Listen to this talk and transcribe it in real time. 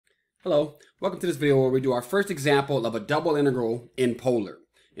Hello, welcome to this video where we do our first example of a double integral in polar.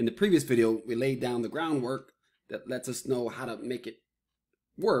 In the previous video, we laid down the groundwork that lets us know how to make it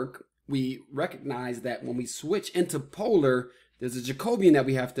work. We recognize that when we switch into polar, there's a Jacobian that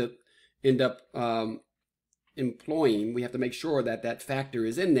we have to end up employing. We have to make sure that that factor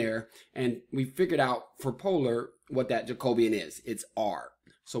is in there, and we figured out for polar what that Jacobian is. It's r.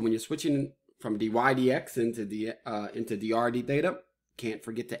 So when you're switching from dy dx into dr d theta, can't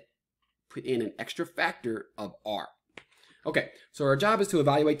forget to put in an extra factor of r. Okay, so our job is to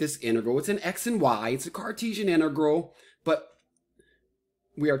evaluate this integral. It's an x and y. It's a Cartesian integral, but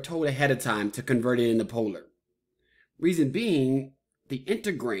we are told ahead of time to convert it into polar. Reason being, the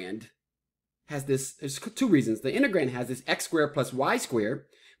integrand has this, there's two reasons. The integrand has this x squared plus y squared.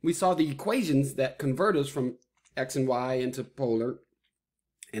 We saw the equations that convert us from x and y into polar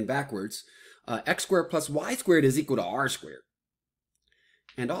and backwards. X squared plus y squared is equal to r squared.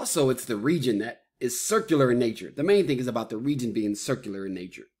 And also, it's the region that is circular in nature. The main thing is about the region being circular in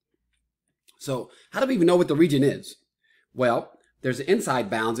nature. So how do we even know what the region is? Well, there's inside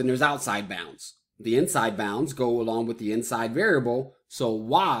bounds and there's outside bounds. The inside bounds go along with the inside variable. So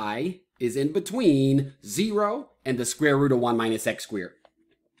y is in between 0 and the square root of 1 minus x squared.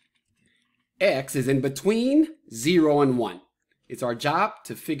 X is in between 0 and 1. It's our job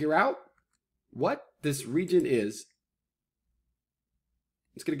to figure out what this region is.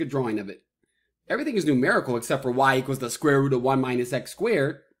 Let's get a good drawing of it. Everything is numerical except for y equals the square root of 1 minus x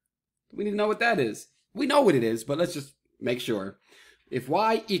squared. We need to know what that is. We know what it is, but let's just make sure. If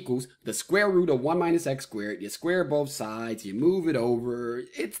y equals the square root of 1 minus x squared, you square both sides, you move it over,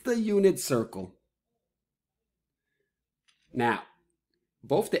 it's the unit circle. Now,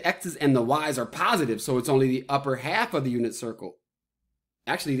 both the x's and the y's are positive, so it's only the upper half of the unit circle.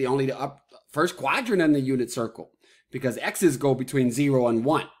 Actually, only the first quadrant in the unit circle, because x's go between 0 and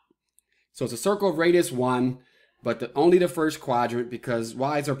 1. So it's a circle of radius 1, but only the first quadrant because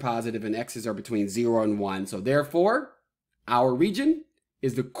y's are positive and x's are between 0 and 1. So therefore, our region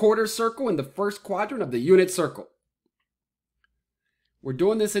is the quarter circle in the first quadrant of the unit circle. We're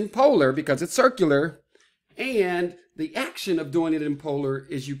doing this in polar because it's circular, and the action of doing it in polar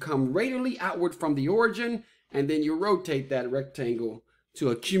is you come radially outward from the origin, and then you rotate that rectangle to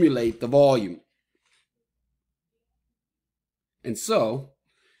accumulate the volume. And so,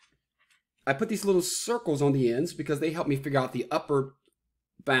 I put these little circles on the ends because they help me figure out the upper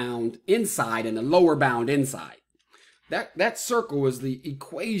bound inside and the lower bound inside. That circle is the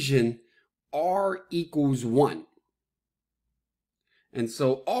equation r equals 1. And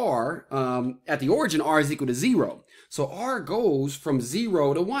so r, at the origin, r is equal to 0. So r goes from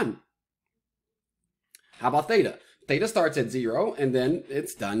 0 to 1. How about theta? Theta starts at 0, and then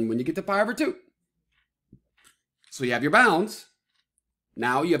it's done when you get to pi over 2. So you have your bounds.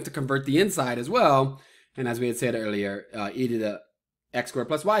 Now you have to convert the inside as well. And as we had said earlier, e to the x squared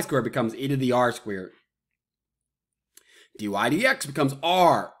plus y squared becomes e to the r squared. dy dx becomes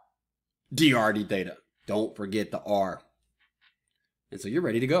r dr d theta. Don't forget the r. And so you're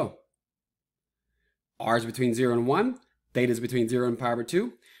ready to go. R is between 0 and 1. Theta is between 0 and pi over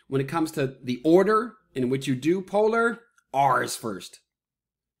 2. When it comes to the order in which you do polar, r is first.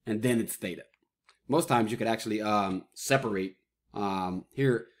 And then it's theta. Most times you could actually separate.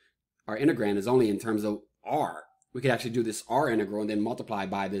 Here, our integrand is only in terms of r. We could actually do this r integral and then multiply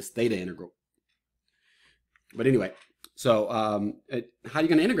by this theta integral. But anyway, so how are you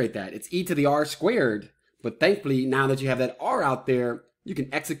going to integrate that? It's e to the r squared. But thankfully, now that you have that r out there, you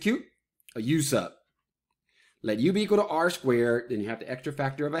can execute a u sub. Let u be equal to r squared, then you have the extra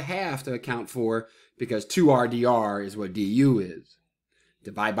factor of a half to account for, because 2r dr is what du is.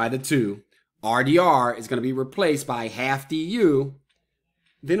 Divide by the 2. r dr is going to be replaced by half du.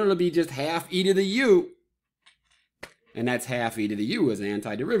 Then it'll be just half e to the u. And that's half e to the u as an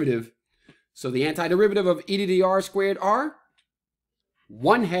antiderivative. So the antiderivative of e to the r squared r,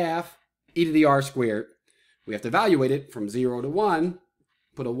 1/2 e to the r squared. We have to evaluate it from 0 to 1.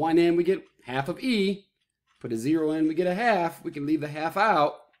 Put a 1 in, we get half of e. Put a 0 in, we get a half. We can leave the half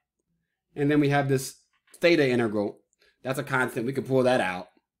out. And then we have this theta integral. That's a constant. We can pull that out.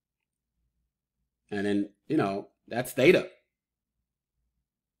 And then, that's theta.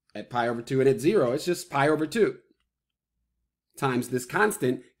 At pi over 2 and at 0, it's just pi over 2. Times this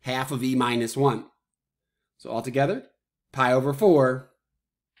constant, half of e minus 1. So altogether, pi over 4,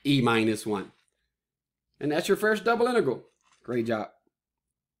 e minus 1. And that's your first double integral. Great job.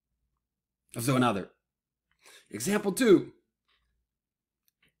 Let's do another. Example 2.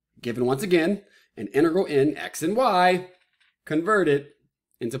 Given once again, an integral in x and y, convert it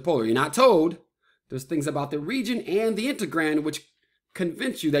into polar. You're not told. There's things about the region and the integrand which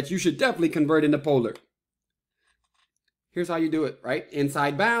convince you that you should definitely convert into polar. Here's how you do it, right?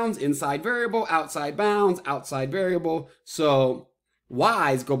 Inside bounds, inside variable, outside bounds, outside variable. So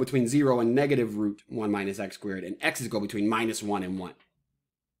y's go between 0 and negative root 1 minus x squared, and x's go between -1 and 1.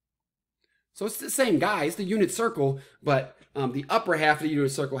 So it's the same guy, it's the unit circle, but the upper half of the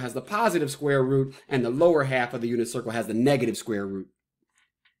unit circle has the positive square root, and the lower half of the unit circle has the negative square root.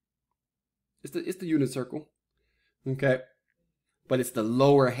 It's the unit circle, okay? But it's the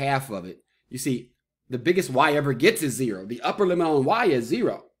lower half of it. You see, the biggest y ever gets is 0. The upper limit on y is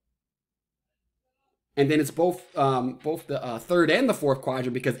 0. And then it's both the third and the fourth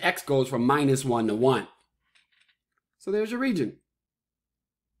quadrant because x goes from -1 to 1. So there's your region.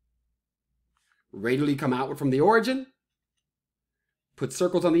 Radially come outward from the origin. Put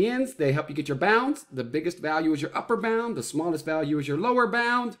circles on the ends. They help you get your bounds. The biggest value is your upper bound. The smallest value is your lower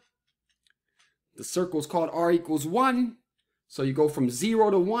bound. The circle is called r equals 1. So you go from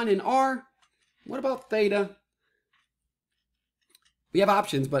 0 to 1 in r. What about theta? We have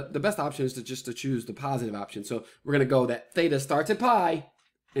options, but the best option is just to choose the positive option. So we're going to go that theta starts at pi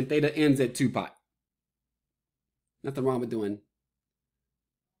and theta ends at 2 pi. Nothing wrong with doing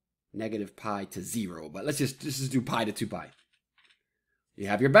negative pi to 0, but let's just do pi to 2 pi. You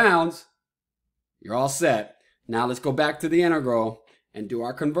have your bounds. You're all set. Now let's go back to the integral and do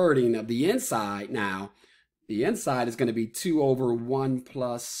our converting of the inside. Now, the inside is going to be 2 over 1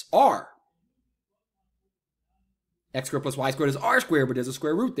 plus r. X squared plus y squared is r squared, but there's a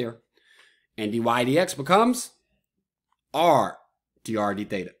square root there. And dy dx becomes r dr d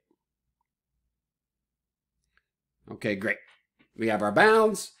theta. Okay, great. We have our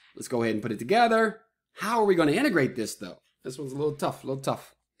bounds. Let's go ahead and put it together. How are we going to integrate this, though? This one's a little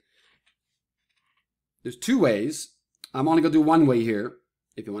tough, There's 2 ways. I'm only going to do one way here.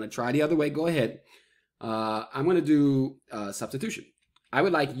 If you want to try the other way, go ahead. I'm going to do substitution. I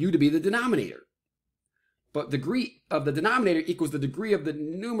would like u to be the denominator. But degree of the denominator equals the degree of the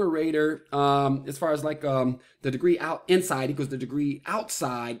numerator, as far as like the degree inside equals the degree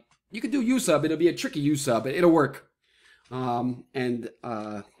outside. You could do u sub. It'll be a tricky u sub, but it'll work.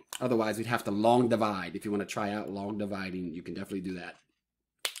 Otherwise, we'd have to long divide. If you want to try out long dividing, you can definitely do that.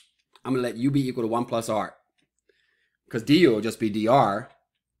 I'm going to let u be equal to 1 plus r. Because du will just be dr.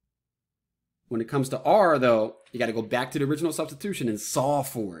 When it comes to r, though, you got to go back to the original substitution and solve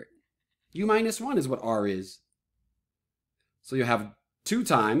for it. U minus 1 is what r is. So you have 2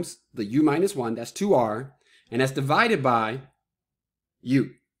 times the u minus 1, that's 2r, and that's divided by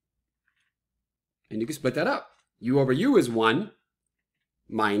u. And you can split that up. U over u is 1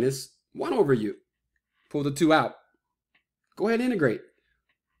 minus 1 over u. Pull the 2 out. Go ahead and integrate.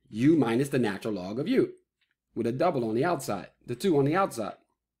 U minus the natural log of u with a double on the outside, the 2 on the outside.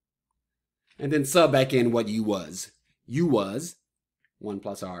 And then sub back in what u was. U was 1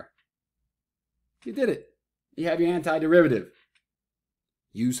 plus r. You did it. You have your antiderivative.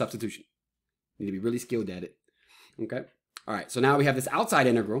 U substitution. You need to be really skilled at it. Okay? All right, so now we have this outside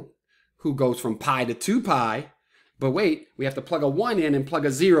integral who goes from pi to 2 pi. But wait, we have to plug a 1 in and plug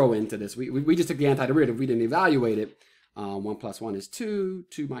a 0 into this. We just took the antiderivative. We didn't evaluate it. 1 plus 1 is 2.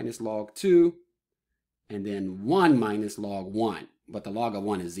 2 minus log 2. And then 1 minus log 1. But the log of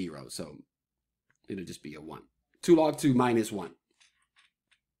 1 is 0, so it'll just be a 1. 2 log 2 minus 1.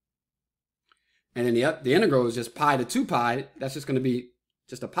 And then the integral is just pi to 2 pi. That's just going to be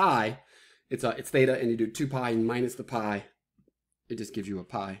just a pi. It's theta, and you do 2 pi and minus the pi. It just gives you a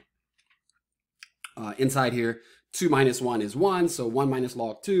pi. Inside here, 2 minus 1 is 1, so 1 minus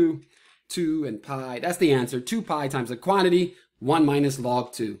log 2, 2 and pi. That's the answer. 2 pi times the quantity, 1 minus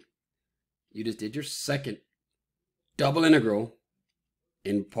log 2. You just did your second double integral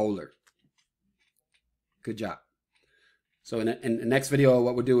in polar. Good job. So in the next video,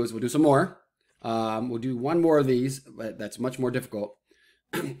 what we'll do is we'll do some more. We'll do one more of these, but that's much more difficult.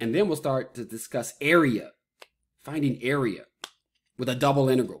 And then we'll start to discuss area, finding area with a double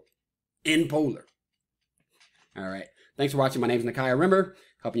integral in polar. All right. Thanks for watching. My name is Nakia. Remember,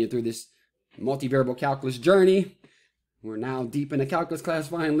 helping you through this multivariable calculus journey. We're now deep in the calculus class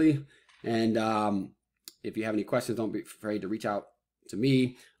finally. And if you have any questions, don't be afraid to reach out to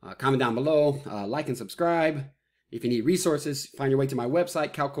me. Comment down below, like and subscribe. If you need resources, find your way to my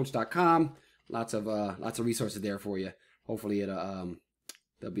website, CalcCoach.com. Lots of resources there for you. Hopefully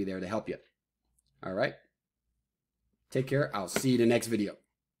they'll be there to help you. All right. Take care. I'll see you in the next video.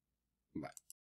 Bye.